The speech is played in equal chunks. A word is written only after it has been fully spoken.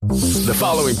The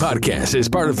following podcast is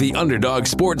part of the Underdog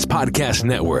Sports Podcast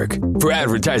Network. For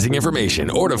advertising information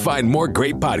or to find more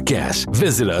great podcasts,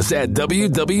 visit us at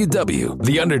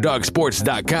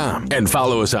www.theunderdogsports.com and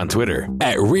follow us on Twitter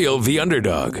at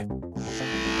RealTheUnderdog.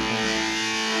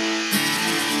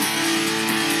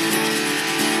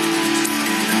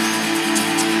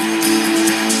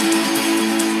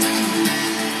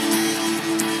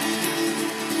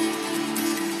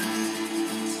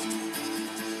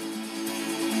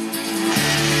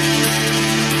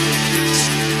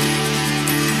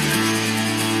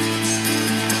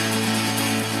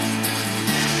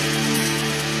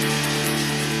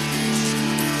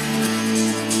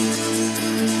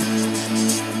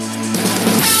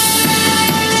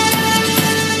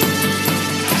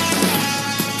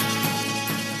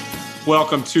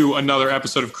 Welcome to another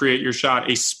episode of Create Your Shot,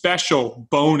 a special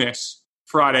bonus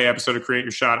Friday episode of Create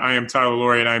Your Shot. I am Tyler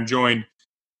Laurie, and I am joined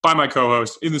by my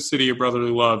co-host in the city of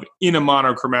brotherly love in a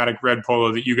monochromatic red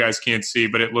polo that you guys can't see,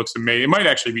 but it looks amazing. It might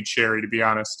actually be cherry, to be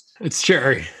honest. It's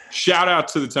cherry. Shout out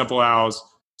to the Temple Owls.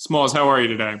 Smalls, how are you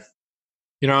today?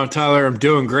 You know, Tyler, I'm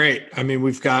doing great. I mean,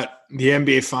 we've got the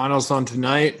NBA Finals on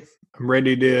tonight. I'm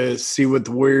ready to see what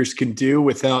the Warriors can do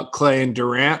without Clay and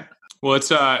Durant. Well,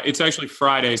 it's actually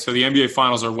Friday, so the NBA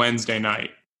Finals are Wednesday night.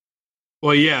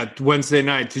 Well, yeah, Wednesday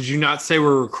night. Did you not say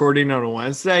we're recording on a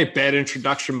Wednesday? Bad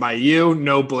introduction by you.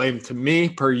 No blame to me,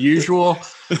 per usual.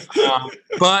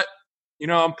 But, you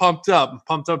know, I'm pumped up. I'm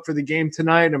pumped up for the game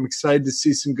tonight. I'm excited to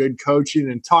see some good coaching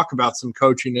and talk about some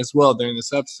coaching as well during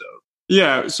this episode.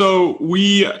 Yeah, so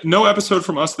no episode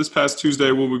from us this past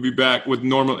Tuesday. We'll be back with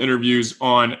normal interviews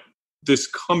on this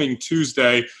coming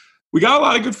Tuesday. We got a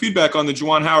lot of good feedback on the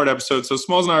Juwan Howard episode, so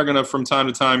Smalls and I are going to, from time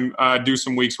to time, do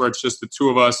some weeks where it's just the two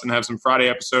of us and have some Friday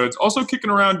episodes. Also kicking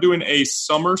around doing a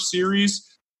summer series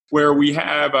where we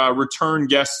have return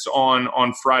guests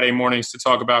on Friday mornings to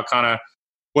talk about kind of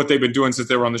what they've been doing since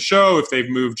they were on the show, if they've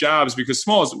moved jobs. Because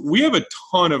Smalls, we have a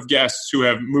ton of guests who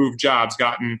have moved jobs,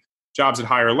 gotten jobs at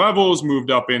higher levels,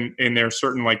 moved up in their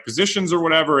certain like positions or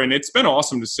whatever, and it's been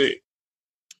awesome to see.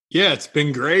 Yeah, it's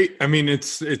been great. I mean,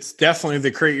 it's definitely the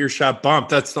Create Your Shot bump.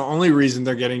 That's the only reason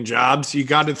they're getting jobs. You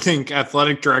got to think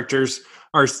athletic directors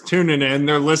are tuning in.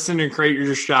 They're listening to Create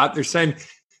Your Shot. They're saying,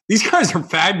 these guys are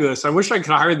fabulous. I wish I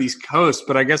could hire these hosts,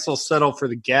 but I guess I'll settle for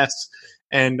the guests.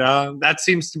 And that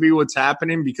seems to be what's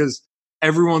happening because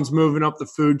everyone's moving up the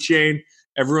food chain.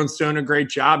 Everyone's doing a great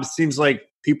job. It seems like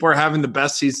people are having the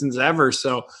best seasons ever.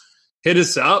 So hit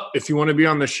us up if you want to be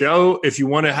on the show. If you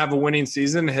want to have a winning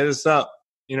season, hit us up.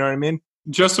 You know what I mean?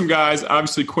 Just some guys.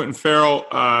 Obviously, Quentin Farrell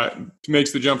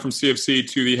makes the jump from CFC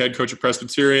to the head coach of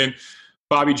Presbyterian.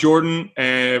 Bobby Jordan,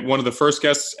 one of the first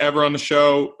guests ever on the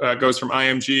show, goes from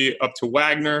IMG up to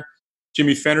Wagner.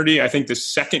 Jimmy Fenerty, I think the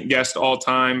second guest all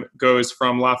time, goes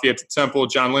from Lafayette to Temple.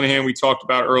 John Linehan, we talked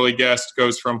about, early guest,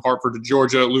 goes from Hartford to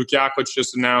Georgia. Luke Yaklich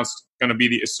just announced going to be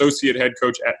the associate head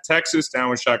coach at Texas, down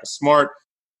with Shaka Smart.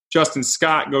 Justin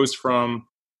Scott goes from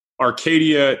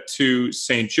Arcadia to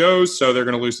St. Joe's, so they're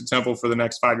going to lose to Temple for the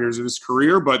next 5 years of his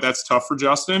career, but that's tough for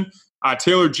Justin.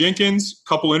 Taylor Jenkins,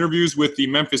 couple interviews with the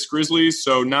Memphis Grizzlies,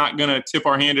 so not going to tip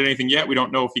our hand at anything yet. We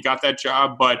don't know if he got that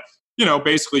job, but, you know,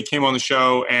 basically came on the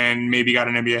show and maybe got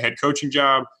an NBA head coaching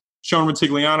job. Sean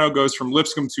Rutigliano goes from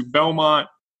Lipscomb to Belmont.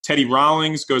 Teddy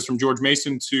Rawlings goes from George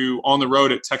Mason to on the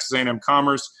road at Texas A&M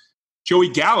Commerce. Joey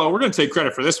Gallo, we're going to take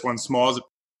credit for this one, Smalls.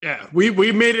 Yeah,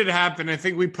 we made it happen. I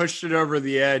think we pushed it over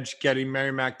the edge, getting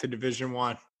Merrimack to Division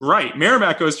I. Right.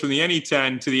 Merrimack goes from the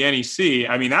NE10 to the NEC.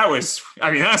 I mean, that's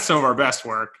some of our best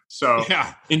work. So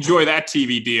yeah, enjoy that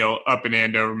TV deal up in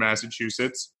Andover,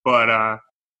 Massachusetts. But,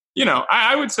 you know,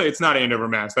 I would say it's not Andover,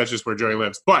 Mass. That's just where Joey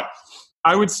lives. But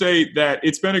I would say that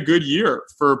it's been a good year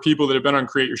for people that have been on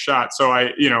Create Your Shot. So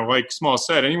like Small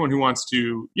said, anyone who wants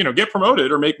to, get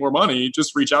promoted or make more money,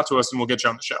 just reach out to us and we'll get you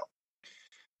on the show.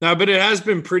 No, but it has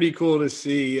been pretty cool to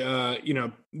see,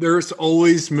 there's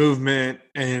always movement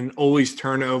and always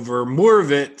turnover. More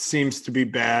of it seems to be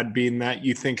bad, being that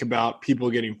you think about people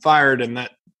getting fired and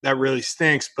that really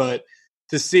stinks. But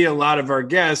to see a lot of our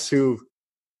guests who,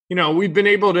 we've been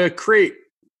able to create,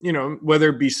 whether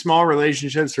it be small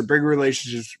relationships or big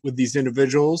relationships with these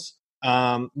individuals,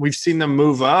 we've seen them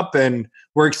move up and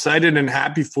we're excited and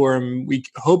happy for them. We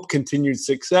hope continued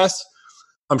success.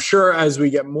 I'm sure as we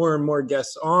get more and more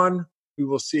guests on, we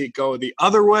will see it go the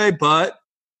other way, but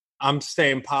I'm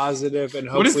staying positive and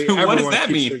hopefully everyone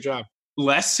keeps their job.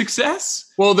 Less success?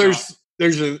 Well, there's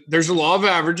a law of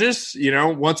averages.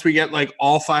 Once we get like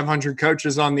all 500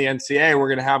 coaches on the NCAA, we're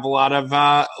going to have a lot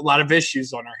of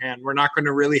issues on our hand. We're not going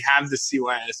to really have the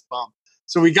CYS bump.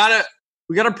 So we gotta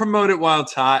promote it while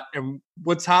it's hot, and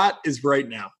what's hot is right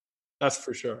now. That's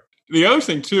for sure. The other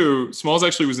thing too, Smalls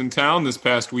actually was in town this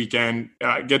past weekend.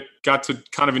 Got to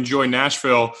kind of enjoy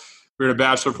Nashville. We had a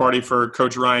bachelor party for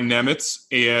Coach Ryan Nemitz,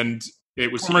 and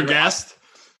it was former guest.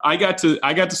 I got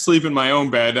to sleep in my own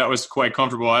bed. That was quite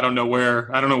comfortable. I don't know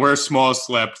where Smalls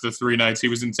slept the 3 nights he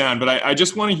was in town. But I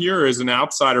just want to hear, as an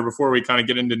outsider, before we kind of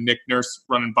get into Nick Nurse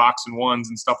running box and ones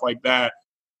and stuff like that,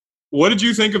 what did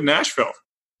you think of Nashville?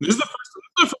 This is the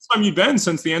first time you've been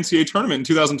since the NCAA tournament in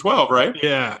 2012, right?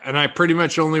 Yeah, and I pretty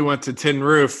much only went to Tin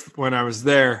Roof when I was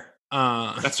there.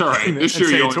 That's all right. This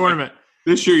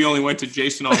year you only went to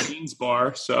Jason Aldean's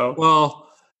bar. So well,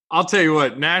 I'll tell you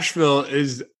what, Nashville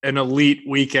is an elite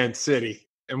weekend city.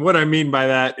 And what I mean by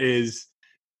that is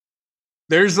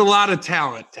there's a lot of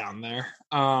talent down there.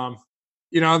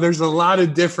 There's a lot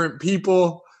of different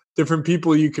people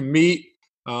you can meet.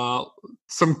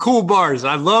 Some cool bars.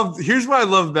 Here's what I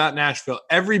love about Nashville.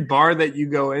 Every bar that you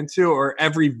go into or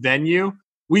every venue,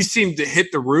 we seem to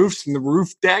hit the roofs and the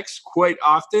roof decks quite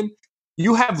often.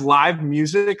 You have live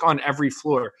music on every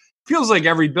floor. Feels like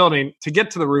every building. To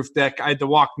get to the roof deck, I had to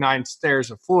walk 9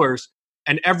 stairs of floors,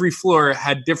 and every floor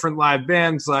had different live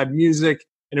bands, live music,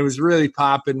 and it was really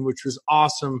popping, which was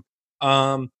awesome.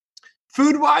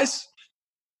 Food-wise,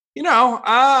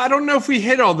 I don't know if we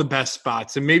hit all the best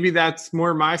spots, and maybe that's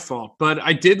more my fault. But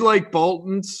I did like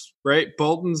Bolton's, right?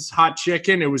 Bolton's hot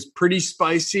chicken. It was pretty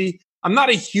spicy. I'm not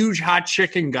a huge hot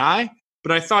chicken guy,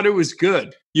 but I thought it was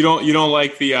good. You don't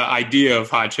like the idea of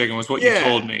hot chicken, was what you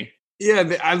told me.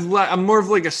 Yeah, I'm more of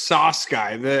like a sauce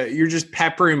guy. You're just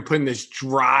peppering, putting this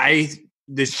dry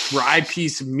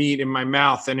piece of meat in my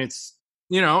mouth, and it's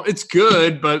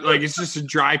good, but like it's just a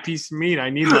dry piece of meat. I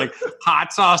need like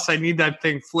hot sauce. I need that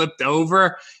thing flipped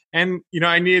over, and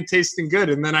I need it tasting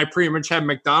good. And then I pretty much had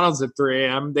McDonald's at 3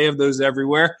 a.m. They have those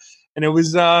everywhere, and it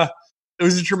was a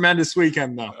tremendous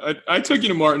weekend though. I took you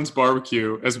to Martin's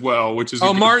Barbecue as well, which is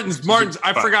Martin's.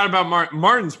 I forgot about Martin.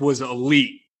 Martin's was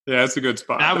elite. Yeah, that's a good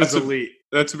spot. That was elite.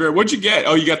 What'd you get?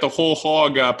 Oh, you got the whole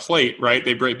hog plate, right?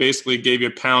 They basically gave you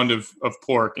a pound of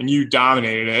pork, and you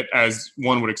dominated it as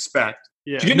one would expect.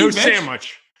 Yeah, no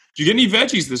sandwich. Did you get any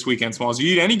veggies this weekend, Smalls? Did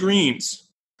you eat any greens?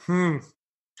 God,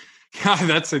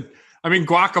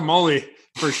 guacamole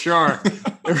for sure.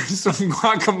 There was some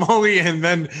guacamole, and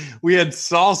then we had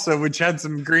salsa, which had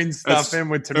some green stuff in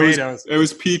with tomatoes. It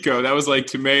was pico. That was like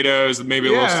tomatoes, maybe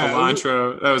a little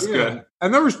cilantro. That was good.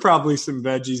 And there was probably some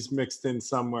veggies mixed in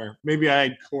somewhere. Maybe I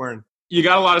had corn. You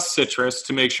got a lot of citrus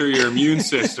to make sure your immune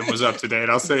system was up to date.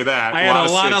 I'll say that. I had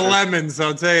a lot of lemons.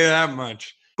 I'll tell you that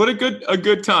much. But a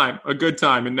good time.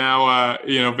 And now,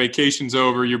 vacation's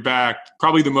over. You're back.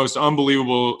 Probably the most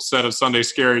unbelievable set of Sunday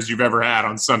scaries you've ever had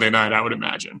on Sunday night, I would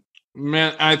imagine.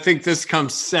 Man, I think this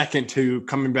comes second to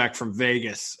coming back from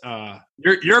Vegas.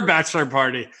 Your bachelor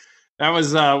party. That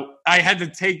was, I had to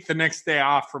take the next day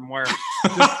off from work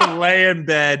just to lay in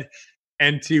bed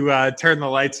and to turn the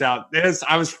lights out.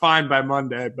 I was fine by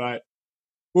Monday, but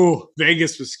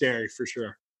Vegas was scary for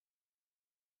sure.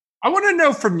 I want to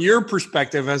know from your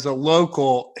perspective as a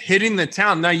local hitting the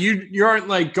town. Now, you aren't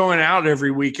like going out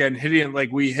every weekend hitting it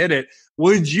like we hit it.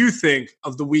 What did you think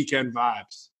of the weekend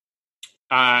vibes?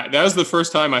 That was the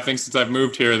first time, I think, since I've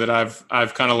moved here that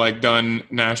I've kind of like done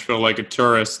Nashville like a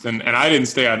tourist. And I didn't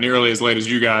stay out nearly as late as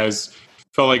you guys.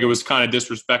 Felt like it was kind of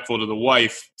disrespectful to the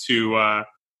wife to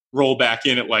roll back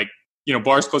in at like,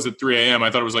 bars close at 3 a.m. I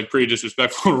thought it was like pretty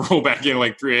disrespectful to roll back in at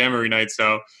like 3 a.m. every night.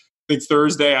 So I think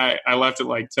Thursday I left at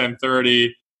like 10:30.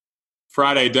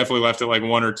 Friday definitely left at like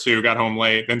 1 or 2. Got home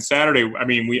late. Then Saturday,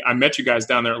 I met you guys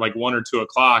down there at like 1 or 2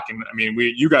 o'clock, and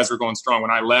you guys were going strong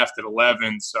when I left at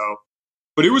 11. So,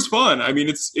 but it was fun.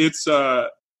 It's a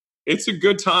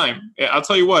good time. I'll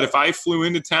tell you what. If I flew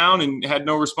into town and had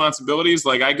no responsibilities,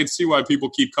 like I could see why people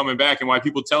keep coming back and why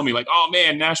people tell me like, "Oh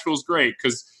man, Nashville's great,"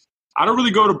 because I don't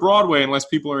really go to Broadway unless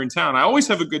people are in town. I always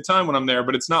have a good time when I'm there,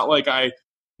 but it's not like I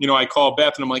call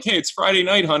Beth and I'm like, hey, it's Friday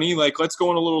night, honey. Like, let's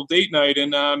go on a little date night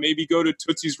and maybe go to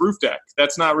Tootsie's roof deck.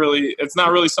 It's not really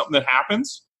something that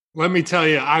happens. Let me tell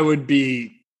you, I would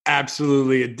be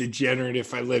absolutely a degenerate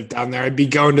if I lived down there. I'd be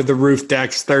going to the roof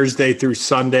decks Thursday through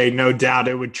Sunday. No doubt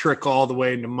it would trickle all the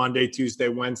way into Monday, Tuesday,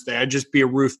 Wednesday. I'd just be a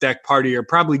roof deck partier,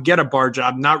 probably get a bar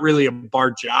job. Not really a bar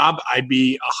job. I'd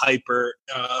be a hyper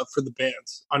for the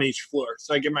bands on each floor.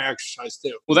 So I get my exercise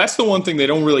too. Well, that's the one thing they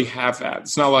don't really have that.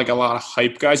 It's not like a lot of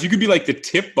hype guys. You could be like the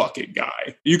tip bucket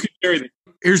guy. You could carry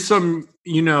Here's some,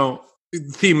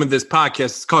 theme of this podcast.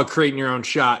 It's called creating your own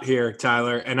shot here,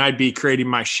 Tyler. And I'd be creating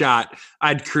my shot.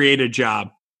 I'd create a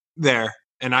job there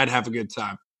and I'd have a good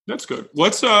time. That's good.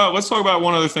 Let's talk about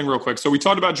one other thing real quick. So we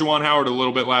talked about Juwan Howard a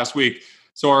little bit last week.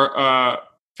 So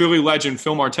Philly legend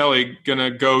Phil Martelli going to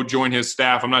go join his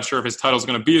staff. I'm not sure if his title is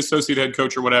going to be associate head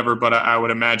coach or whatever, but I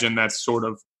would imagine that's sort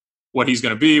of what he's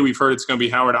going to be. We've heard it's going to be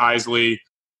Howard Isley,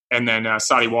 and then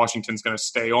Sadie Washington's going to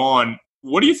stay on.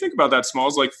 What do you think about that,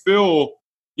 Smalls? Like Phil,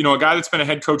 a guy that's been a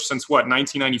head coach since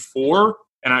 1994?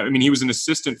 And I mean, he was an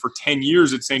assistant for 10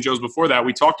 years at St. Joe's before that.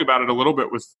 We talked about it a little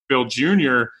bit with Phil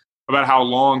Jr. about how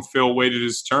long Phil waited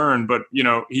his turn, but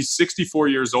he's 64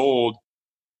 years old.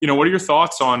 What are your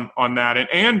thoughts on that?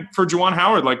 And for Juwan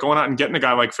Howard, like going out and getting a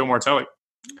guy like Phil Martelli?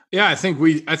 Yeah, I think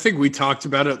we talked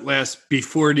about it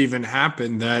before it even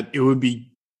happened, that it would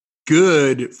be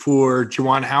good for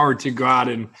Juwan Howard to go out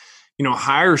and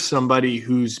hire somebody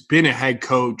who's been a head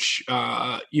coach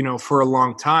for a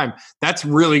long time. That's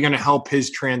really going to help his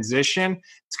transition.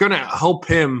 It's going to help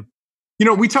him.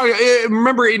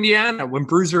 Remember Indiana when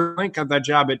Bruiser Link got that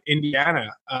job at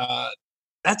Indiana.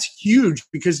 That's huge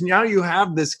because now you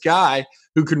have this guy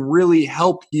who can really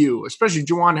help you, especially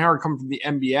Juwan Howard coming from the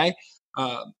NBA.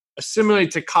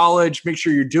 Assimilate to college, make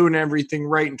sure you're doing everything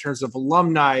right in terms of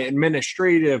alumni,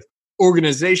 administrative,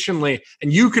 organizationally,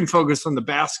 and you can focus on the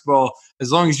basketball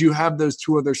as long as you have those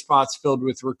two other spots filled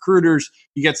with recruiters.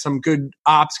 You get some good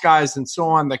ops guys and so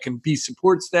on that can be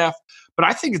support staff. But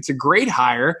I think it's a great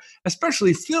hire,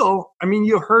 especially Phil. I mean,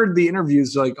 you heard the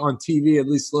interviews like on TV, at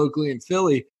least locally in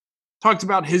Philly, talked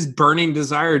about his burning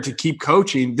desire to keep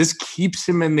coaching. This keeps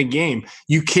him in the game.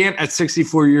 You can't, at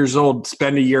 64 years old,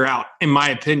 spend a year out, in my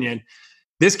opinion.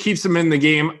 This keeps him in the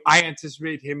game. I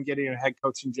anticipate him getting a head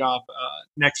coaching job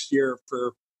next year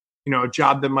for, a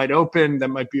job that might open, that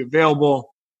might be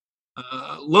available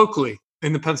locally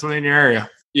in the Pennsylvania area.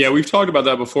 Yeah, we've talked about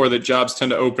that before, that jobs tend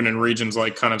to open in regions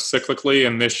like kind of cyclically,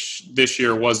 and this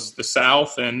year was the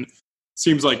South, and it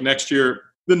seems like next year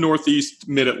the Northeast,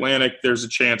 Mid-Atlantic, there's a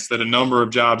chance that a number of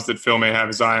jobs that Phil may have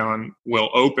his eye on will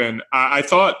open. I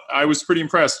thought I was pretty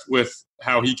impressed with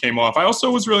how he came off. I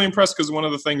also was really impressed because one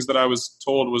of the things that I was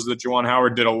told was that Juwan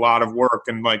Howard did a lot of work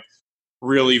and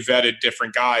really vetted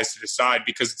different guys to decide,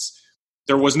 because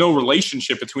there was no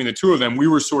relationship between the two of them. We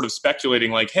were sort of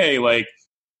speculating hey,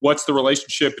 what's the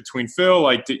relationship between Phil?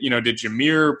 Did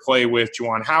Jameer play with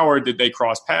Juwan Howard? Did they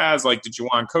cross paths? Did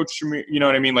Juwan coach Jameer? You know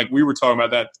what I mean? We were talking about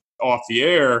that off the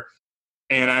air.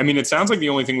 And I mean, it sounds like the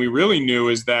only thing we really knew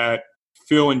is that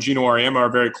Phil and Gino Auriemma are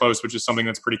very close, which is something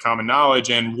that's pretty common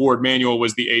knowledge. And Ward Manuel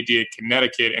was the AD at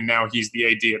Connecticut, and now he's the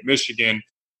AD at Michigan.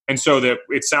 And so that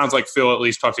it sounds like Phil at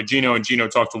least talked to Gino, and Gino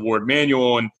talked to Ward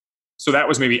Manuel. And so that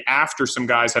was maybe after some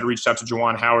guys had reached out to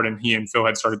Juwan Howard and he and Phil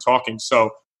had started talking. So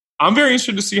I'm very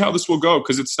interested to see how this will go,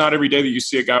 because it's not every day that you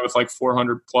see a guy with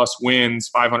 400 plus wins,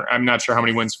 500. I'm not sure how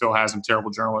many wins Phil has. I'm a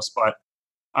terrible journalist, but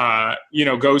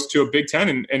goes to a Big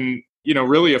Ten and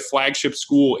really a flagship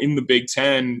school in the Big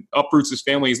Ten, uproots his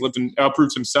family.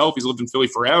 Uproots himself. He's lived in Philly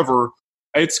forever.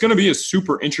 It's going to be a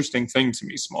super interesting thing to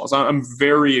me, Smalls. I'm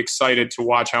very excited to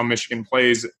watch how Michigan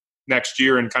plays next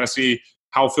year and kind of see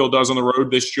how Phil does on the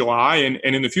road this July and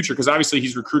in the future, because obviously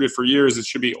he's recruited for years. It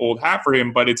should be old hat for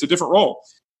him, but it's a different role.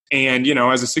 And,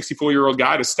 as a 64-year-old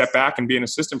guy to step back and be an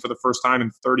assistant for the first time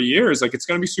in 30 years, it's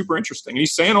going to be super interesting. And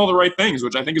he's saying all the right things,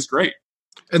 which I think is great.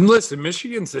 And listen,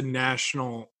 Michigan's a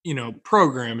national,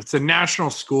 program. It's a national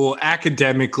school,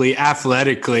 academically,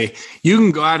 athletically. You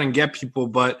can go out and get people,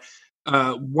 but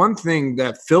one thing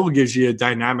that Phil gives you a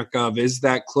dynamic of is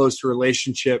that close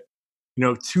relationship,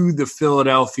 to the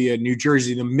Philadelphia, New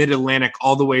Jersey, the Mid-Atlantic,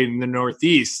 all the way in the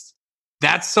Northeast.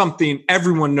 That's something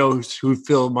everyone knows who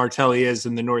Phil Martelli is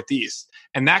in the Northeast.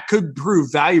 And that could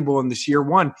prove valuable in this year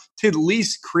one to at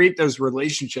least create those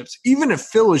relationships. Even if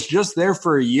Phil is just there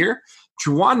for a year,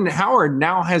 Juwan Howard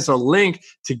now has a link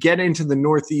to get into the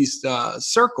Northeast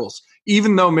circles.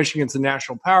 Even though Michigan's a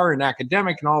national power and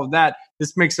academic and all of that,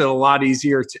 this makes it a lot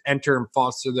easier to enter and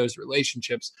foster those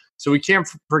relationships. So we can't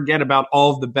forget about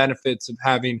all of the benefits of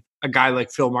having a guy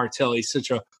like Phil Martelli, such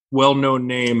a well-known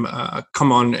name,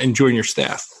 come on and join your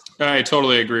staff. I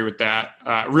totally agree with that.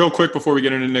 Real quick before we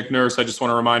get into Nick Nurse, I just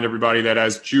want to remind everybody that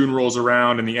as June rolls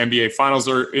around and the NBA Finals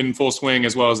are in full swing,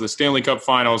 as well as the Stanley Cup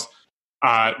Finals,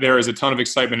 there is a ton of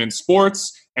excitement in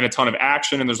sports and a ton of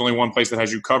action, and there's only one place that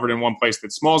has you covered and one place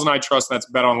that Smalls and I trust, and that's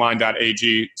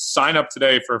betonline.ag. Sign up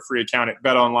today for a free account at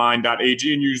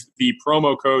betonline.ag and use the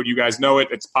promo code. You guys know it.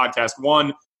 It's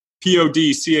podcast1,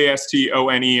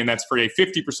 PODCASTONE, and that's for a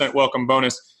 50% welcome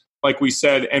bonus. Like we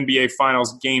said, NBA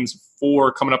Finals Games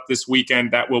 4 coming up this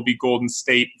weekend. That will be Golden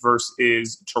State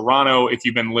versus Toronto. If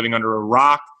you've been living under a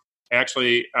rock, I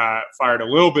actually fired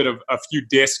a few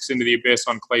discs into the abyss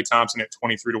on Klay Thompson at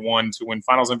 23-1 to win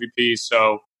Finals MVP.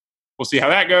 So we'll see how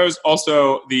that goes.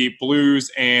 Also, the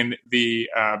Blues and the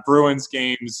Bruins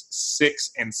games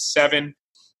 6 and 7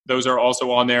 Those are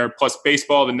also on there. Plus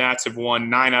baseball, the Nats have won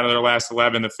 9 out of their last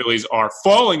 11. The Phillies are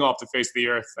falling off the face of the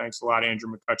earth. Thanks a lot,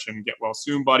 Andrew McCutchen. Get well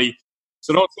soon, buddy.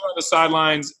 So don't sit on the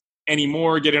sidelines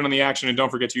anymore. Get in on the action, and don't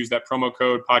forget to use that promo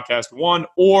code podcast1,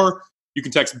 or you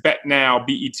can text BETNOW,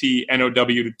 BETNOW,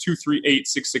 to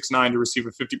 238-669 to receive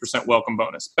a 50% welcome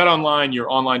bonus. Bet Online, your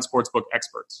online sportsbook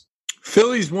experts.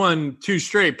 Phillies won 2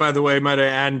 straight, by the way, might I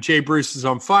add, and Jay Bruce is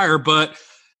on fire. But,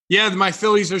 yeah, my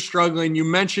Phillies are struggling. You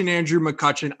mentioned Andrew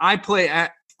McCutchen. I play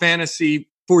at fantasy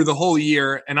for the whole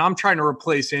year, and I'm trying to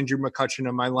replace Andrew McCutchen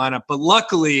in my lineup. But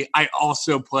luckily, I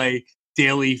also play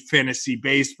daily fantasy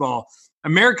baseball.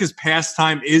 America's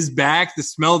pastime is back. The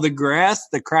smell of the grass,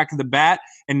 the crack of the bat,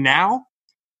 and now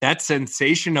that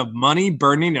sensation of money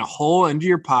burning a hole into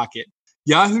your pocket.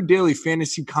 Yahoo Daily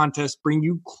Fantasy Contests bring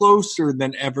you closer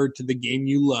than ever to the game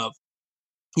you love.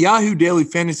 Yahoo Daily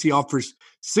Fantasy offers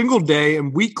single-day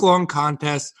and week-long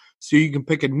contests so you can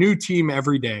pick a new team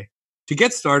every day. To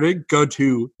get started, go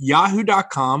to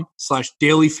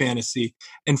yahoo.com/dailyfantasy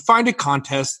and find a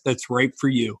contest that's right for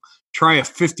you. Try a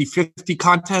 50-50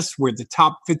 contest where the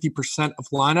top 50% of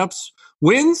lineups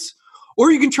wins,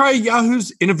 or you can try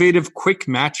Yahoo's innovative quick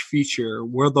match feature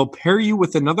where they'll pair you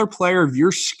with another player of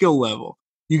your skill level.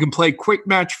 You can play quick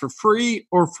match for free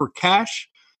or for cash.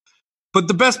 But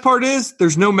the best part is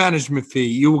there's no management fee.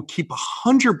 You will keep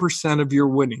 100% of your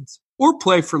winnings or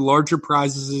play for larger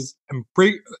prizes and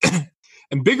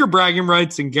bigger bragging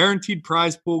rights and guaranteed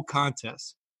prize pool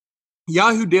contests.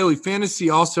 Yahoo Daily Fantasy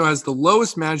also has the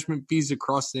lowest management fees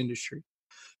across the industry.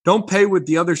 Don't pay with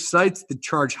the other sites that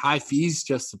charge high fees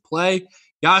just to play.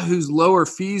 Yahoo's lower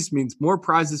fees means more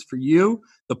prizes for you,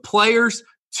 the players,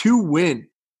 to win.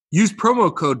 Use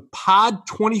promo code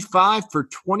POD25 for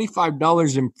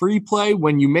 $25 in free play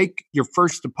when you make your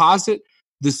first deposit.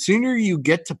 The sooner you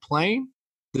get to playing,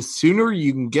 the sooner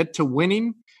you can get to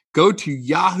winning. Go to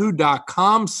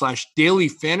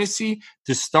yahoo.com/dailyfantasy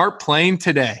to start playing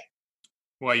today.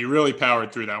 Well, you really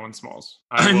powered through that one, Smalls.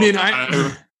 You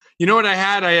know what I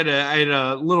had? I had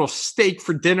a little steak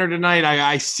for dinner tonight.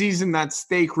 I seasoned that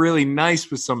steak really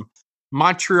nice with some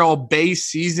Montreal Bay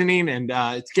seasoning, and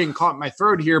it's getting caught in my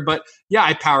throat here. But yeah,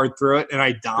 I powered through it and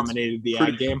I dominated the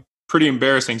ad game. Pretty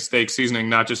embarrassing steak seasoning,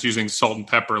 not just using salt and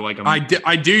pepper like I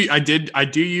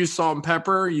do use salt and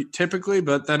pepper typically,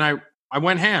 but then I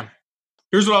went ham.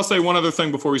 Here's what I'll say. One other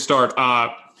thing before we start.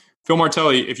 Phil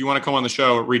Martelli, if you want to come on the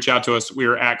show, reach out to us. We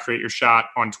are at Create Your Shot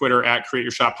on Twitter, at Create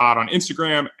Your Shot Pod on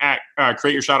Instagram, at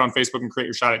Create Your Shot on Facebook, and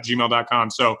createyourshot@gmail.com.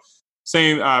 So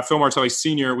same Phil Martelli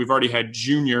Sr. We've already had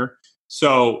Junior.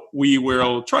 So we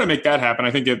will try to make that happen.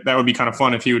 I think that would be kind of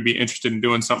fun if he would be interested in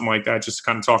doing something like that, just to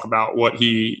kind of talk about what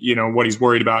what he's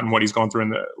worried about and what he's gone through in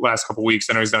the last couple of weeks.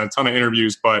 I know he's done a ton of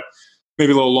interviews, but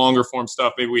maybe a little longer form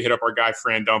stuff. Maybe we hit up our guy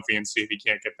Fran Dunphy and see if he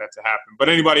can't get that to happen. But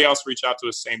anybody else, reach out to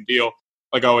us, same deal.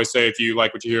 Like I always say, if you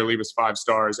like what you hear, leave us 5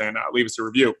 stars and leave us a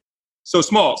review. So,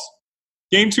 Smalls,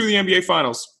 Game 2 of the NBA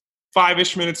Finals,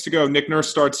 5-ish minutes to go. Nick Nurse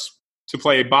starts to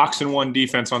play a box-and-one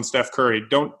defense on Steph Curry.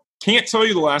 Can't tell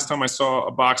you the last time I saw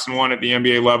a box-and-one at the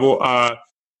NBA level. I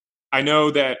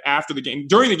know that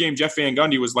during the game, Jeff Van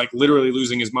Gundy was like literally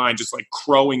losing his mind, just like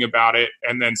crowing about it,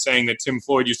 and then saying that Tim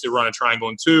Floyd used to run a triangle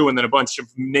and 2, and then a bunch of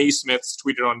Naismiths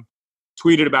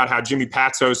tweeted about how Jimmy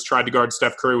Patsos tried to guard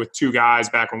Steph Curry with 2 guys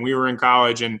back when we were in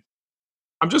college. And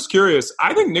I'm just curious.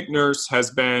 I think Nick Nurse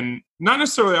has been not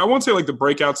necessarily, I won't say like the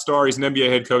breakout star. He's an NBA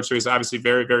head coach, so he's obviously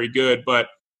very, very good. But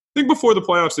I think before the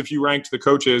playoffs, if you ranked the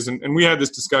coaches, and we had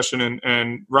this discussion,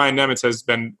 and Ryan Nemitz has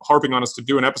been harping on us to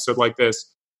do an episode like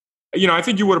this, I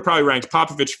think you would have probably ranked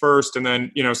Popovich first, and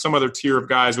then, some other tier of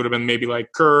guys would have been maybe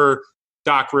like Kerr,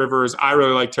 Doc Rivers. I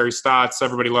really like Terry Stotts.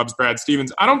 Everybody loves Brad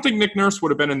Stevens. I don't think Nick Nurse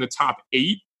would have been in the top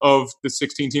 8 of the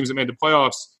 16 teams that made the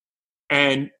playoffs.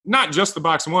 And not just the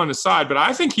box and one aside, but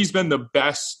I think he's been the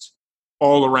best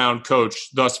all-around coach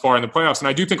thus far in the playoffs. And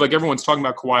I do think, like, everyone's talking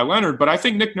about Kawhi Leonard, but I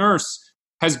think Nick Nurse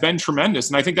has been tremendous.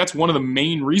 And I think that's one of the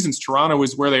main reasons Toronto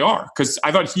is where they are, because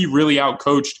I thought he really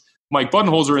outcoached Mike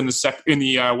Budenholzer in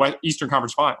the Eastern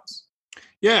Conference Finals.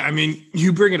 Yeah, I mean,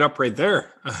 you bring it up right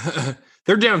there.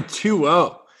 They're down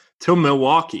 2-0 till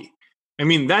Milwaukee. I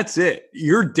mean, that's it.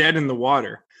 You're dead in the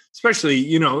water.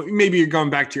 Especially, maybe you're going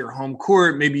back to your home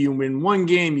court. Maybe you win one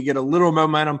game, you get a little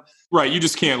momentum. Right, you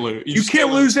just can't lose. You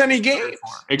can't lose any games.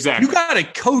 Exactly. You got to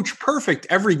coach perfect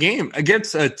every game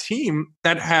against a team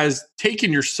that has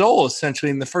taken your soul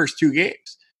essentially in the first 2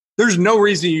 games. There's no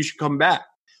reason you should come back.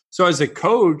 So as a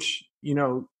coach,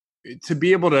 to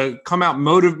be able to come out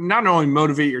not only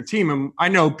motivate your team, and I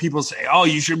know people say, oh,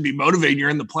 you should be motivated, you're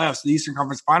in the playoffs, the Eastern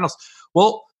Conference Finals.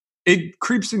 Well, it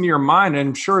creeps into your mind, and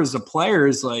I'm sure as a player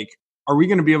is like, are we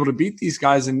going to be able to beat these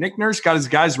guys? And Nick Nurse got his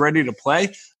guys ready to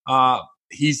play.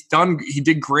 He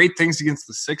did great things against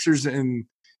the Sixers in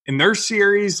their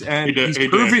series, and he's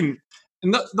proving.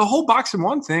 And the whole box and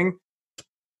one thing,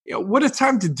 what a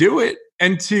time to do it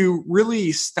and to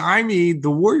really stymie the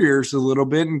Warriors a little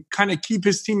bit and kind of keep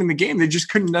his team in the game. They just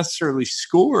couldn't necessarily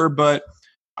score, but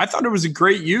I thought it was a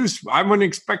great use. I wouldn't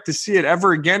expect to see it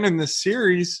ever again in this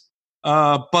series,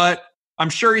 but I'm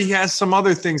sure he has some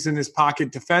other things in his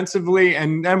pocket defensively.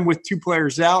 And then with 2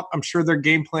 players out, I'm sure they're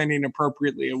game planning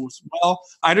appropriately as well.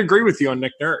 I'd agree with you on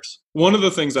Nick Nurse. One of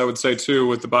the things I would say, too,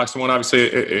 with the box and one, obviously,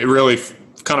 it really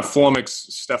kind of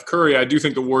flummoxed Steph Curry. I do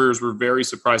think the Warriors were very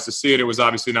surprised to see it. It was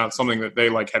obviously not something that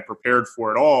they had prepared for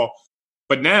at all.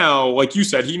 But now, like you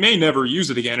said, he may never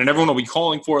use it again, and everyone will be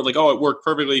calling for it it worked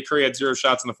perfectly. Curry had 0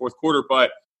 shots in the fourth quarter.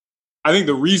 But I think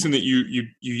the reason that you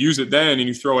use it then and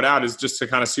you throw it out is just to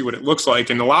kind of see what it looks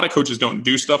like. And a lot of coaches don't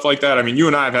do stuff like that. I mean, you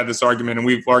and I have had this argument, and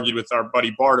we've argued with our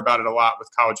buddy Bart about it a lot with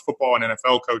college football and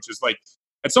NFL coaches.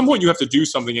 At some point, you have to do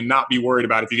something and not be worried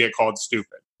about if you get called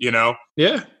stupid,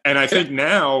 Yeah. And I think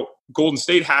now Golden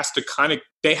State has to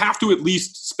they have to at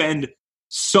least spend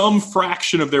some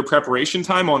fraction of their preparation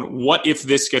time on what if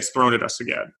this gets thrown at us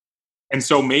again. And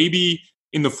so maybe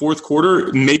in the fourth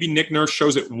quarter, maybe Nick Nurse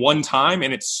shows it one time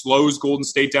and it slows Golden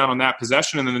State down on that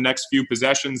possession. And then the next few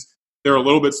possessions, they're a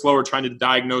little bit slower trying to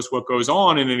diagnose what goes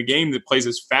on. And in a game that plays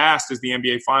as fast as the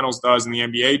NBA Finals does and the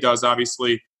NBA does,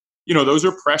 obviously, those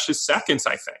are precious seconds,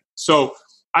 I think. So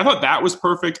I thought that was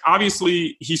perfect.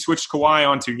 Obviously, he switched Kawhi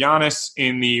onto Giannis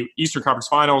in the Eastern Conference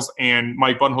Finals, and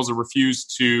Mike Budenholzer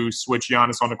refused to switch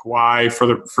Giannis onto Kawhi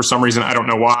for some reason. I don't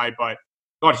know why, but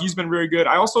I thought he's been very good.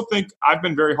 I also think I've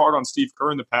been very hard on Steve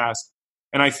Kerr in the past,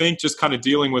 and I think just kind of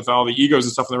dealing with all the egos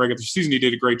and stuff in the regular season, he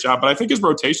did a great job. But I think his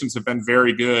rotations have been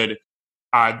very good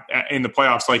in the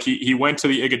playoffs. He went to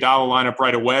the Iguodala lineup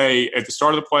right away at the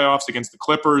start of the playoffs against the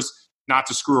Clippers, not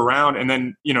to screw around. And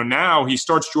then, now he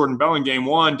starts Jordan Bell in game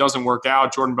 1, doesn't work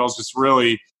out. Jordan Bell's just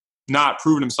really not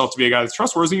proven himself to be a guy that's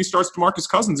trustworthy. He starts DeMarcus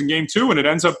Cousins in game 2, and it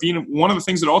ends up being one of the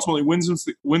things that ultimately wins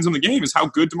him the game is how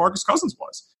good DeMarcus Cousins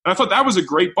was. And I thought that was a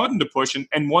great button to push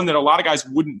and one that a lot of guys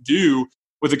wouldn't do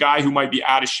with a guy who might be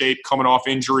out of shape, coming off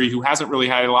injury, who hasn't really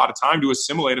had a lot of time to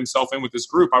assimilate himself in with this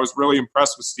group. I was really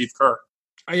impressed with Steve Kerr.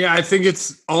 Yeah, I think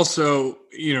it's also,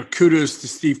 kudos to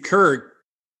Steve Kerr.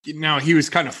 Now, he was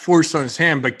kind of forced on his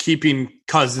hand, but keeping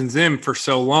Cousins in for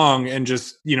so long and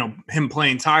just, him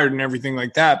playing tired and everything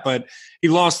like that. But he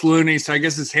lost Looney, so I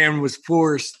guess his hand was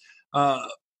forced.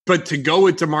 But to go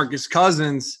with DeMarcus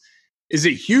Cousins is a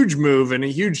huge move and a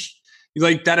huge,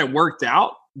 that it worked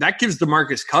out. That gives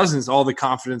DeMarcus Cousins all the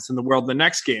confidence in the world the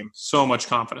next game. So much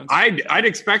confidence. I'd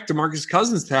expect DeMarcus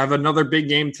Cousins to have another big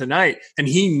game tonight, and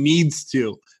he needs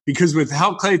to, because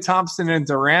without Klay Thompson and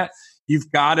Durant, you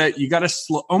got to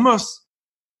slow almost,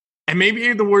 and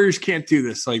maybe the Warriors can't do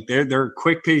this. They're a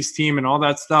quick paced team and all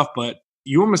that stuff, but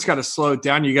you almost got to slow it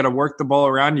down. You got to work the ball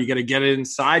around. You got to get it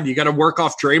inside. You got to work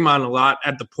off Draymond a lot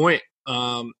at the point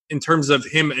in terms of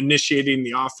him initiating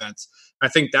the offense. I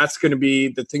think that's going to be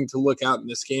the thing to look out in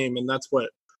this game, and that's what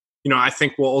I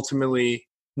think will ultimately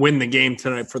win the game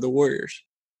tonight for the Warriors.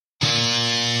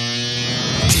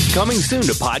 Coming soon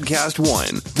to Podcast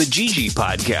One, the GG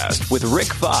Podcast with Rick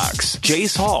Fox,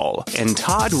 Jace Hall, and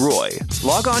Todd Roy.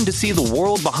 Log on to see the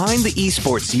world behind the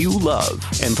esports you love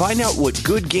and find out what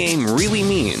good game really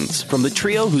means from the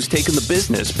trio who's taken the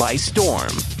business by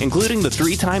storm, including the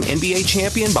 3-time NBA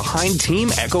champion behind Team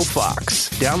Echo Fox.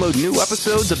 Download new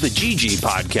episodes of the GG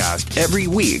Podcast every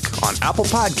week on Apple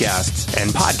Podcasts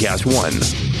and Podcast One.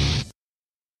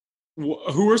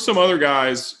 Who are some other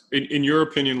guys, in your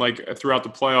opinion, throughout the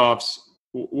playoffs,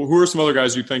 who are some other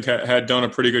guys you think had done a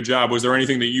pretty good job? Was there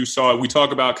anything that you saw? We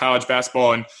talk about college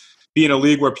basketball and being a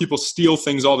league where people steal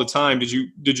things all the time. Did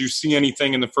you see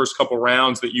anything in the first couple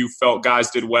rounds that you felt guys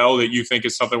did well that you think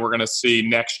is something we're going to see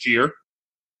next year?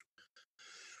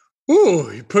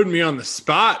 Ooh, you're putting me on the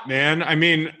spot, man. I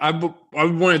mean, I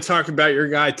want to talk about your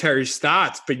guy, Terry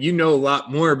Stotts, but you know a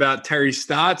lot more about Terry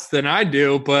Stotts than I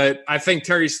do. But I think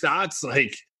Terry Stotts,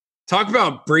 talk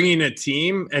about bringing a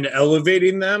team and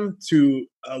elevating them to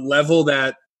a level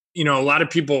that, a lot of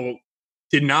people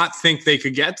did not think they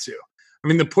could get to. I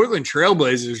mean, the Portland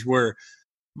Trailblazers were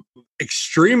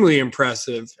extremely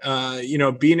impressive.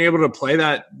 Being able to play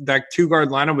that 2-guard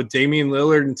lineup with Damian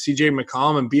Lillard and CJ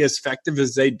McCollum and be as effective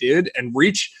as they did and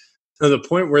reach to the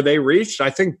point where they reached, I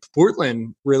think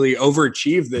Portland really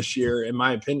overachieved this year, in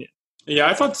my opinion. Yeah,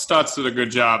 I thought Stotts did a good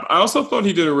job. I also thought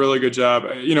he did a really good job.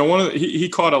 He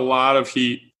caught a lot of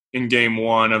heat in game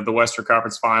 1 of the Western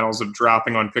Conference Finals of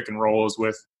dropping on pick and rolls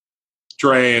with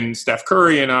Dre and Steph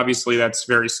Curry, and obviously that's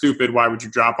very stupid. Why would you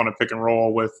drop on a pick and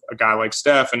roll with a guy like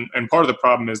Steph? And part of the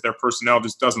problem is their personnel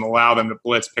just doesn't allow them to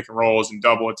blitz pick and rolls and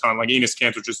double a ton. Like Enes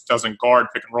Kanter just doesn't guard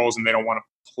pick and rolls, and they don't want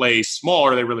to play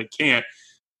smaller. They really can't.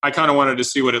 I kind of wanted to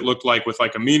see what it looked like with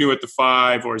like Aminu at the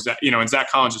 5, or and Zach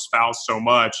Collins just fouls so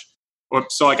much.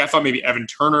 So like I thought maybe Evan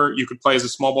Turner you could play as a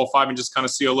small ball 5 and just kind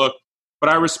of see a look. But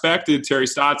I respected Terry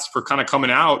Stotts for kind of coming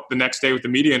out the next day with the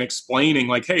media and explaining,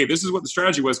 like, hey, this is what the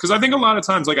strategy was. Because I think a lot of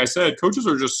times, like I said, coaches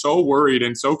are just so worried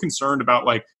and so concerned about,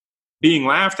 like, being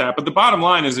laughed at. But the bottom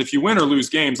line is if you win or lose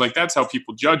games, like, that's how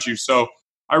people judge you. So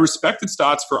I respected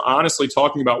Stotts for honestly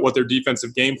talking about what their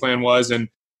defensive game plan was and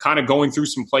kind of going through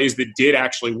some plays that did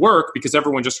actually work, because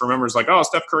everyone just remembers, like, oh,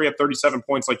 Steph Curry had 37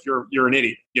 points, like, you're an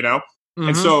idiot, you know? Mm-hmm.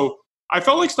 And so I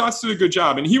felt like Stotts did a good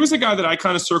job. And he was a guy that I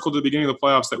kind of circled at the beginning of the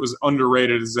playoffs that was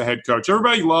underrated as a head coach.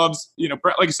 Everybody loves, like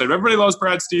I said, everybody loves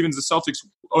Brad Stevens. The Celtics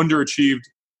underachieved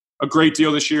a great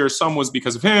deal this year. Some was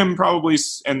because of him, probably,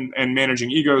 and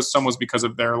managing egos. Some was because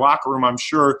of their locker room, I'm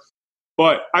sure.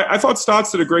 But I thought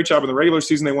Stotts did a great job in the regular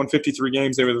season. They won 53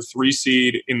 games. They were the 3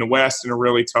 seed in the West in a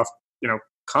really tough,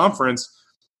 conference.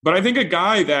 But I think a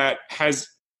guy that has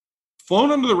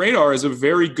flown under the radar is a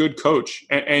very good coach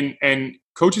and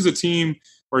coaches a team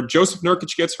where Joseph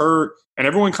Nurkic gets hurt and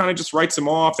everyone kind of just writes him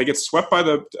off. They get swept by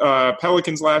the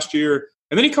Pelicans last year.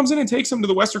 And then he comes in and takes them to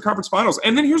the Western Conference Finals.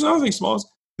 And then here's another thing,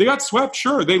 Smalls. They got swept,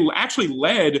 sure. They actually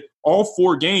led all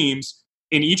 4 games.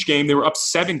 In each game, they were up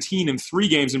 17 in 3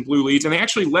 games in blue leads. And they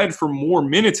actually led for more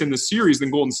minutes in the series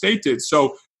than Golden State did.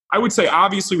 So I would say,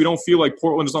 obviously, we don't feel like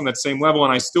Portland is on that same level.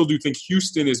 And I still do think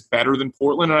Houston is better than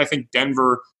Portland. And I think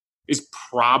Denver is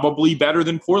probably better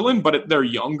than Portland, but they're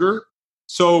younger.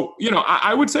 So,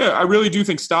 I would say I really do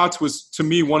think Stotts was, to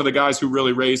me, one of the guys who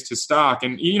really raised his stock.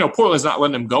 And, Portland's not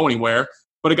letting him go anywhere.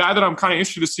 But a guy that I'm kind of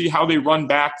interested to see how they run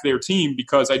back their team,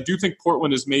 because I do think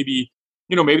Portland is maybe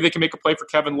they can make a play for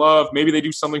Kevin Love. Maybe they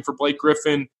do something for Blake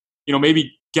Griffin.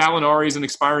 Maybe Gallinari is an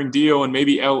expiring deal, and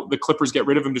maybe the Clippers get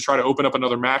rid of him to try to open up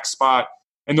another max spot.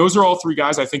 And those are all 3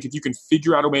 guys I think if you can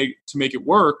figure out a way to make it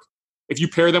work, if you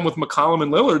pair them with McCollum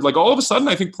and Lillard, like all of a sudden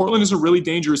I think Portland is a really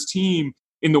dangerous team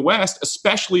in the West,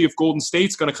 especially if Golden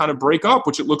State's going to kind of break up,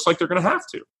 which it looks like they're going to have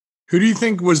to. Who do you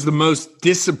think was the most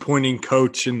disappointing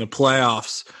coach in the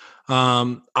playoffs?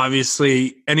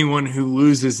 Obviously, anyone who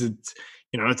loses,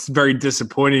 it's very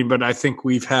disappointing, but I think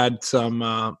we've had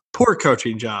some poor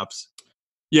coaching jobs.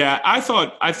 Yeah, I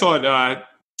thought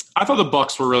the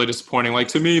Bucks were really disappointing. Like,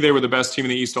 to me, they were the best team in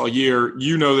the East all year.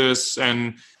 You know this,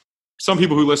 and some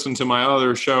people who listen to my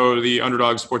other show, the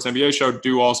Underdog Sports NBA show,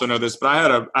 do also know this. But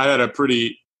I had a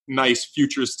pretty nice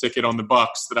futures ticket on the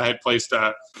Bucks that I had placed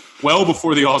well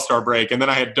before the All-Star break, and then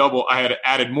I had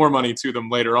added more money to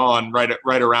them later on, right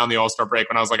around the All-Star break,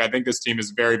 when I was like, I think this team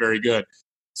is very, very good.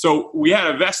 So we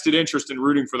had a vested interest in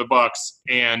rooting for the Bucks,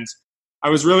 and I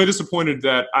was really disappointed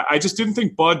that I just didn't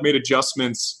think Bud made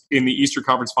adjustments in the Eastern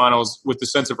Conference Finals with the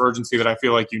sense of urgency that I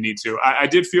feel like you need to. I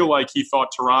did feel like he thought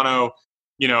Toronto,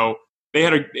 they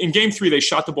had in Game 3 they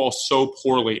shot the ball so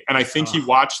poorly, and I think he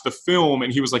watched the film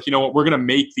and he was like, you know what, we're going to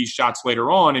make these shots later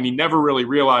on, and he never really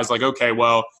realized, like, okay,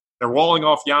 well, they're walling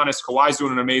off Giannis. Kawhi's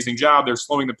doing an amazing job. They're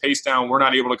slowing the pace down. We're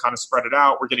not able to kind of spread it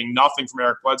out. We're getting nothing from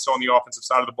Eric Bledsoe on the offensive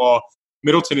side of the ball.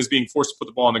 Middleton is being forced to put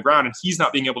the ball on the ground, and he's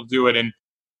not being able to do it. And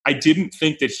I didn't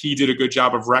think that he did a good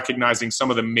job of recognizing some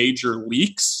of the major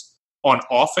leaks on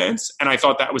offense, and I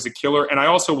thought that was a killer. And I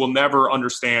also will never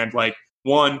understand, like,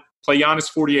 1, play Giannis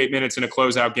 48 minutes in a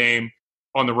closeout game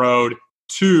on the road.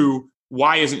 2,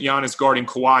 why isn't Giannis guarding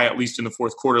Kawhi at least in the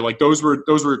fourth quarter? Like, those were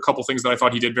a couple things that I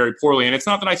thought he did very poorly. And it's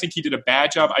not that I think he did a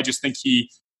bad job. I just think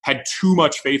he had too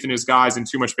much faith in his guys and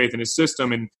too much faith in his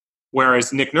system. And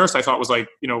whereas Nick Nurse, I thought, was like,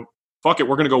 fuck it,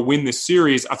 we're going to go win this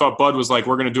series. I thought Bud was like,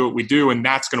 we're going to do what we do, and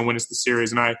that's going to win us the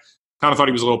series. And I kind of thought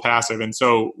he was a little passive. And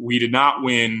so we did not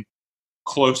win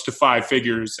close to 5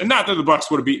 figures. And not that the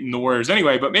Bucks would have beaten the Warriors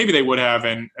anyway, but maybe they would have.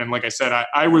 And like I said, I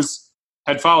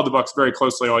had followed the Bucks very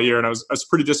closely all year, and I was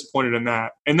pretty disappointed in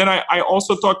that. And then I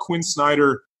also thought Quinn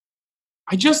Snyder,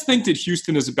 I just think that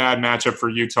Houston is a bad matchup for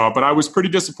Utah, but I was pretty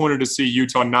disappointed to see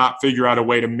Utah not figure out a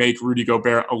way to make Rudy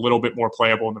Gobert a little bit more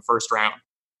playable in the first round.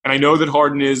 And I know that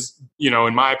Harden is,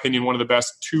 in my opinion, one of the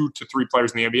best 2 to 3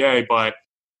 players in the NBA, but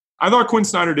I thought Quinn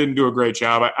Snyder didn't do a great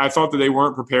job. I thought that they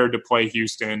weren't prepared to play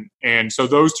Houston. And so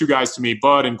those 2 guys, to me,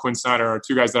 Bud and Quinn Snyder, are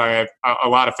 2 guys that I have a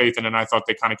lot of faith in, and I thought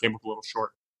they kind of came up a little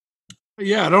short.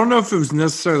 Yeah, I don't know if it was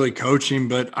necessarily coaching,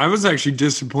 but I was actually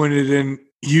disappointed in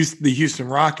the Houston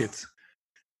Rockets.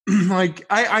 Like,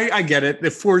 I get it. The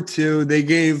 4-2, they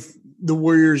gave the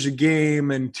Warriors a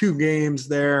game and 2 games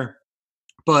there.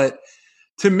 But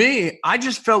To me, I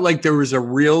just felt like there was a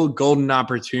real golden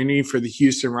opportunity for the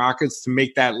Houston Rockets to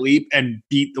make that leap and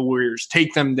beat the Warriors,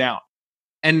 take them down.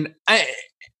 And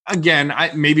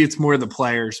maybe it's more the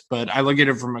players, but I look at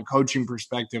it from a coaching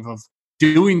perspective of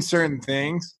doing certain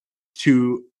things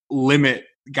to limit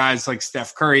guys like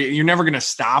Steph Curry. You're never going to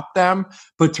stop them,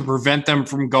 but to prevent them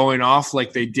from going off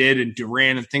like they did and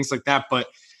Durant and things like that. But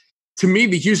to me,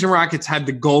 the Houston Rockets had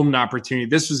the golden opportunity.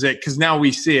 This was it, because now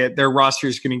we see it. Their roster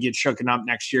is going to get shooken up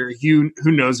next year. Who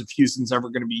knows if Houston's ever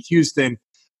going to be Houston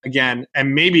again?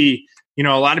 And maybe, a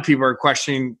lot of people are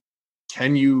questioning,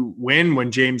 can you win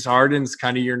when James Harden's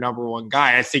kind of your number one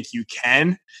guy? I think you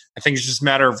can. I think it's just a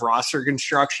matter of roster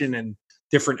construction and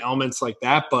different elements like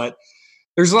that. But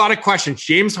there's a lot of questions.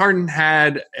 James Harden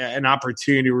had an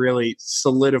opportunity to really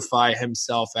solidify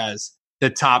himself as the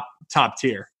top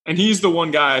tier. And he's the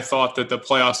one guy I thought that the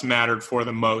playoffs mattered for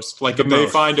the most. Like, if they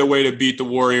find a way to beat the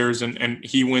Warriors and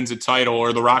he wins a title,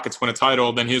 or the Rockets win a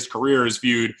title, then his career is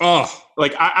viewed.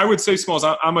 Like, I would say, Smalls,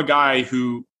 I'm a guy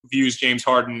who views James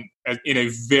Harden in a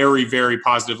very, very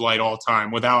positive light all the time,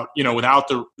 without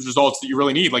the results that you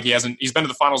really need. Like, he's been to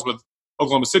the finals with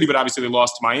Oklahoma City, but obviously they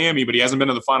lost to Miami, but he hasn't been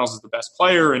to the finals as the best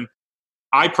player. And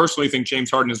I personally think James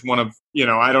Harden is one of,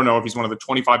 I don't know if he's one of the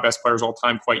 25 best players all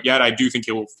time quite yet. I do think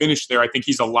he will finish there. I think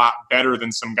he's a lot better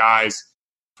than some guys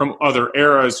from other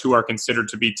eras who are considered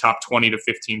to be top 20 to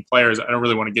 15 players. I don't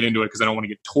really want to get into it because I don't want to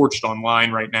get torched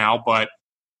online right now, but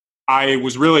I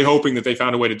was really hoping that they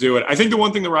found a way to do it. I think the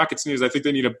one thing the Rockets need is I think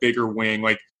they need a bigger wing.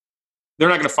 Like, they're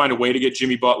not going to find a way to get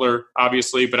Jimmy Butler,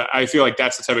 obviously, but I feel like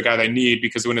that's the type of guy they need,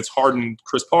 because when it's Harden,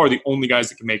 Chris Paul are the only guys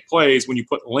that can make plays. When you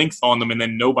put length on them and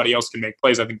then nobody else can make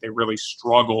plays, I think they really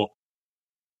struggle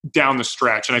down the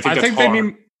stretch. And I think that's hard. They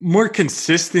need more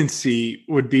consistency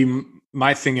would be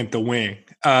my thing at the wing.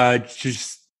 I get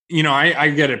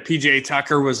it. PJ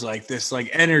Tucker was like this,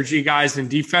 like, energy guys and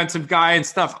defensive guy and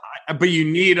stuff, but you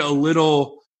need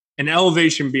an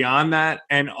elevation beyond that,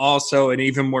 and also an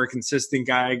even more consistent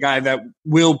guy, a guy that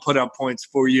will put up points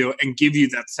for you and give you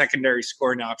that secondary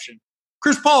scoring option.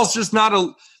 Chris Paul's just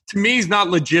to me, he's not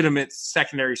legitimate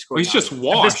secondary scoring. He's just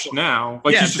washed now.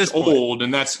 Like, he's just old,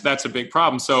 and that's a big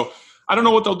problem. So I don't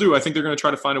know what they'll do. I think they're going to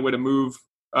try to find a way to move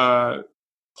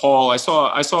Paul. I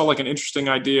saw like an interesting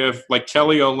idea of like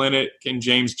Kelly Olynyk and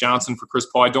James Johnson for Chris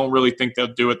Paul. I don't really think they'll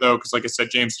do it though, because like I said,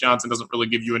 James Johnson doesn't really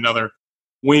give you another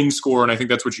wing score, and I think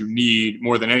that's what you need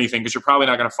more than anything, because you're probably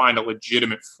not going to find a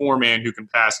legitimate four-man who can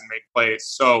pass and make plays.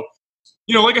 So,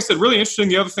 like I said, really interesting.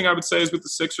 The other thing I would say is with the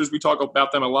Sixers, we talk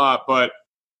about them a lot, but,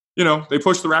 they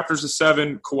pushed the Raptors to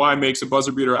 7. Kawhi makes a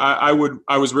buzzer beater. I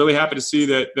was really happy to see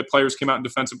that players came out in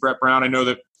defense of Brett Brown. I know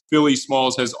that Philly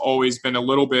Smalls has always been a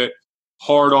little bit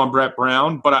hard on Brett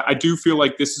Brown, but I do feel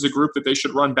like this is a group that they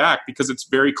should run back, because it's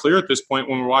very clear at this point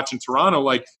when we're watching Toronto,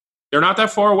 like, they're not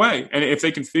that far away. And if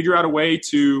they can figure out a way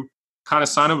to kind of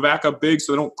sign a backup big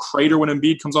so they don't crater when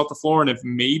Embiid comes off the floor, and if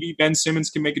maybe Ben Simmons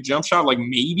can make a jump shot, like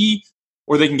maybe,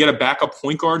 or they can get a backup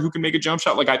point guard who can make a jump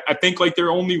shot. Like, I think like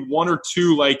they're only one or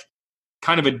two like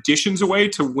kind of additions away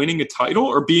to winning a title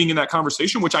or being in that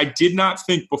conversation, which I did not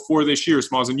think before this year,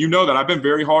 Smalls. And that I've been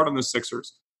very hard on the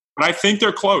Sixers, but I think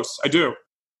they're close. I do.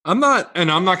 I'm not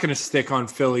going to stick on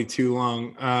Philly too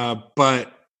long,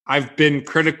 but I've been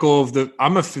critical of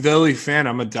I'm a Philly fan.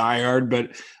 I'm a diehard,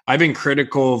 but I've been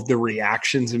critical of the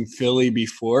reactions in Philly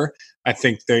before. I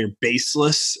think they're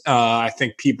baseless. I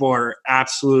think people are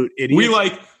absolute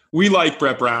idiots. We like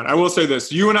Brett Brown. I will say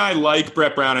this. You and I like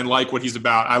Brett Brown and like what he's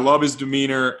about. I love his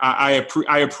demeanor. I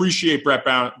appreciate Brett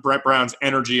Brown's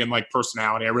energy and like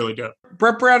personality. I really do.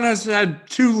 Brett Brown has had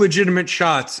 2 legitimate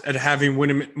shots at having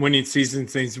winning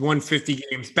seasons. He's won 50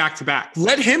 games back to back.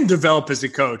 Let him develop as a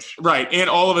coach. Right. And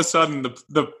all of a sudden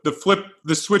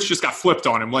the switch just got flipped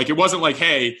on him. Like, it wasn't like,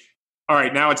 hey, all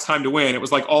right, now it's time to win. It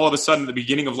was like all of a sudden at the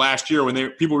beginning of last year when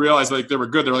people realized like they were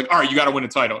good, they're like, all right, you got to win a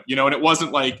title, and it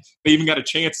wasn't like they even got a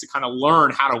chance to kind of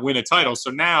learn how to win a title. So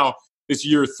now this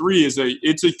year 3 it's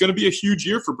going to be a huge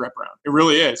year for Brett Brown. It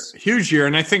really is. Huge year.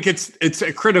 And I think it's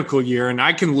a critical year, and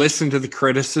I can listen to the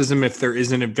criticism if there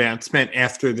is an advancement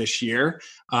after this year.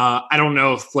 I don't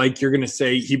know if like you're going to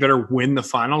say he better win the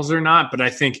finals or not, but I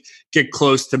think get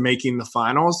close to making the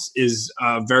finals is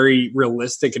very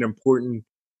realistic and important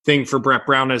thing for Brett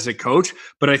Brown as a coach.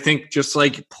 But I think just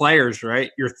like players, right?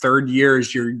 Your third year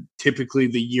is typically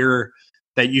the year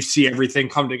that you see everything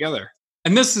come together.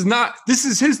 And this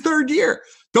is his third year.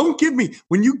 Don't give me,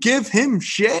 when you give him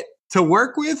shit to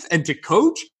work with and to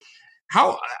coach,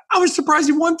 I was surprised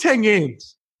he won 10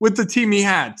 games with the team he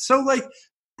had. So like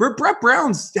Brett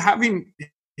Brown's having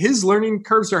his learning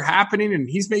curves are happening and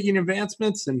he's making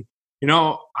advancements. And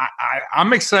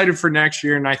I'm excited for next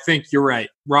year, and I think you're right.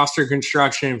 Roster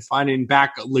construction, finding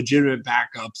legitimate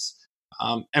backups,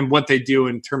 and what they do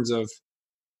in terms of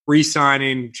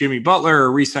re-signing Jimmy Butler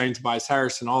or re-signing Tobias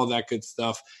Harris and all of that good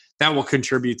stuff, that will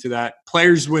contribute to that.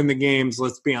 Players win the games,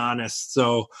 let's be honest.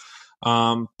 So,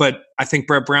 but I think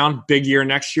Brett Brown, big year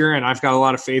next year, and I've got a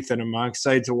lot of faith in him. I'm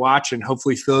excited to watch, and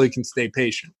hopefully Philly can stay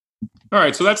patient. All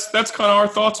right, so that's kind of our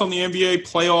thoughts on the NBA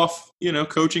playoff,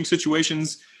 coaching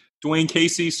situations. Dwayne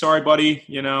Casey, sorry, buddy.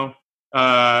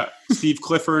 Steve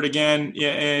Clifford again.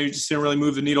 Yeah, just didn't really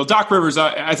move the needle. Doc Rivers,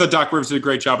 I thought Doc Rivers did a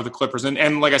great job with the Clippers,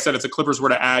 and like I said, if the Clippers were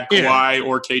to add Kawhi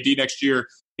or KD next year,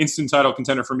 instant title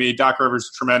contender for me. Doc Rivers,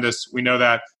 tremendous. We know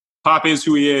that. Pop is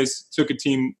who he is. Took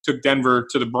Denver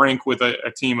to the brink with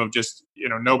a team of just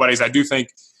nobodies. I do think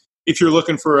if you're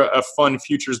looking for a fun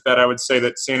futures bet, I would say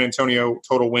that San Antonio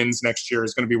total wins next year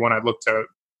is going to be one I'd look to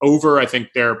over. I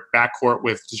think their backcourt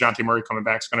with DeJounte Murray coming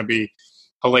back is going to be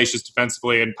hellacious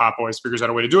defensively, and Pop always figures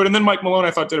out a way to do it. And then Mike Malone, I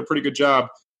thought, did a pretty good job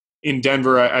in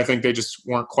Denver. I think they just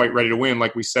weren't quite ready to win,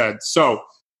 like we said. So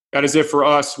that is it for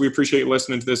us. We appreciate you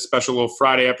listening to this special little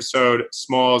Friday episode.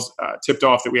 Smalls tipped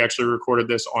off that we actually recorded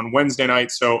this on Wednesday night,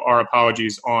 so our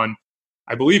apologies on,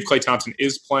 I believe Klay Thompson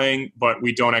is playing, but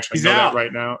we don't actually know that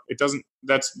right now. It doesn't.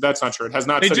 That's not sure. It has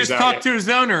not. They said just he's out talked yet. to his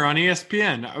owner on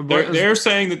ESPN. They're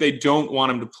saying that they don't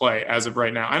want him to play as of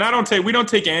right now, and we don't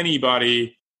take any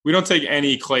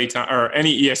Klay or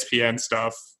any ESPN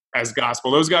stuff as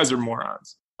gospel. Those guys are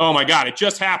morons. Oh my God, it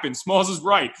just happened. Smalls is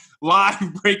right. Live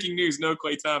breaking news, no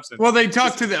Klay Thompson. Well, they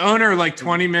talked to the owner like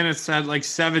 20 minutes at like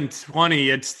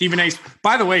 7:20 at Stephen A.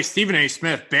 By the way, Stephen A.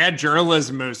 Smith, bad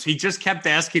journalism moves. He just kept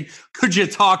asking, could you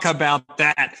talk about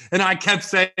that? And I kept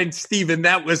saying, Stephen,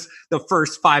 that was the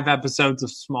first 5 episodes of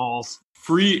Smalls.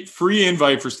 Free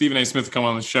invite for Stephen A. Smith to come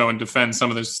on the show and defend some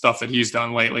of the stuff that he's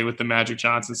done lately with the Magic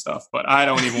Johnson stuff. But I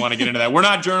don't even want to get into that. We're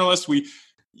not journalists.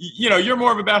 You're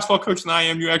more of a basketball coach than I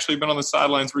am. You actually been on the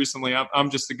sidelines recently. I'm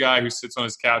just a guy who sits on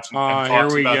his couch and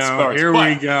talks about sports. Here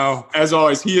we go. As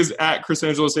always, he is at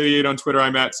ChrisAngelos88 on Twitter.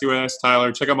 I'm at COS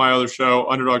Tyler. Check out my other show,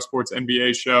 Underdog Sports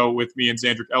NBA Show, with me and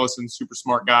Xandrick Ellison, super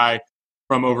smart guy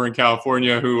from over in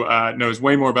California who knows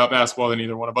way more about basketball than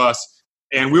either one of us.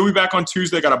 And we'll be back on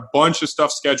Tuesday. Got a bunch of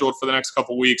stuff scheduled for the next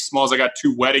couple weeks. Smalls, I got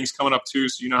 2 weddings coming up too,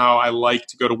 so you know how I like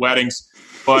to go to weddings.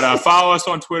 But follow us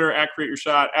on Twitter at Create Your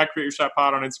Shot, at Create Your Shot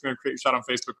Pod on Instagram, Create Your Shot on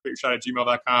Facebook,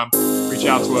 createyourshot@gmail.com. Reach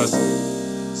out to us.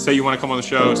 Say you want to come on the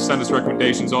show. Send us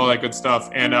recommendations, all that good stuff.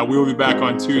 And we will be back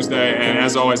on Tuesday. And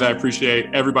as always, I appreciate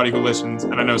everybody who listens,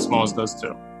 and I know Smalls does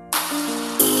too.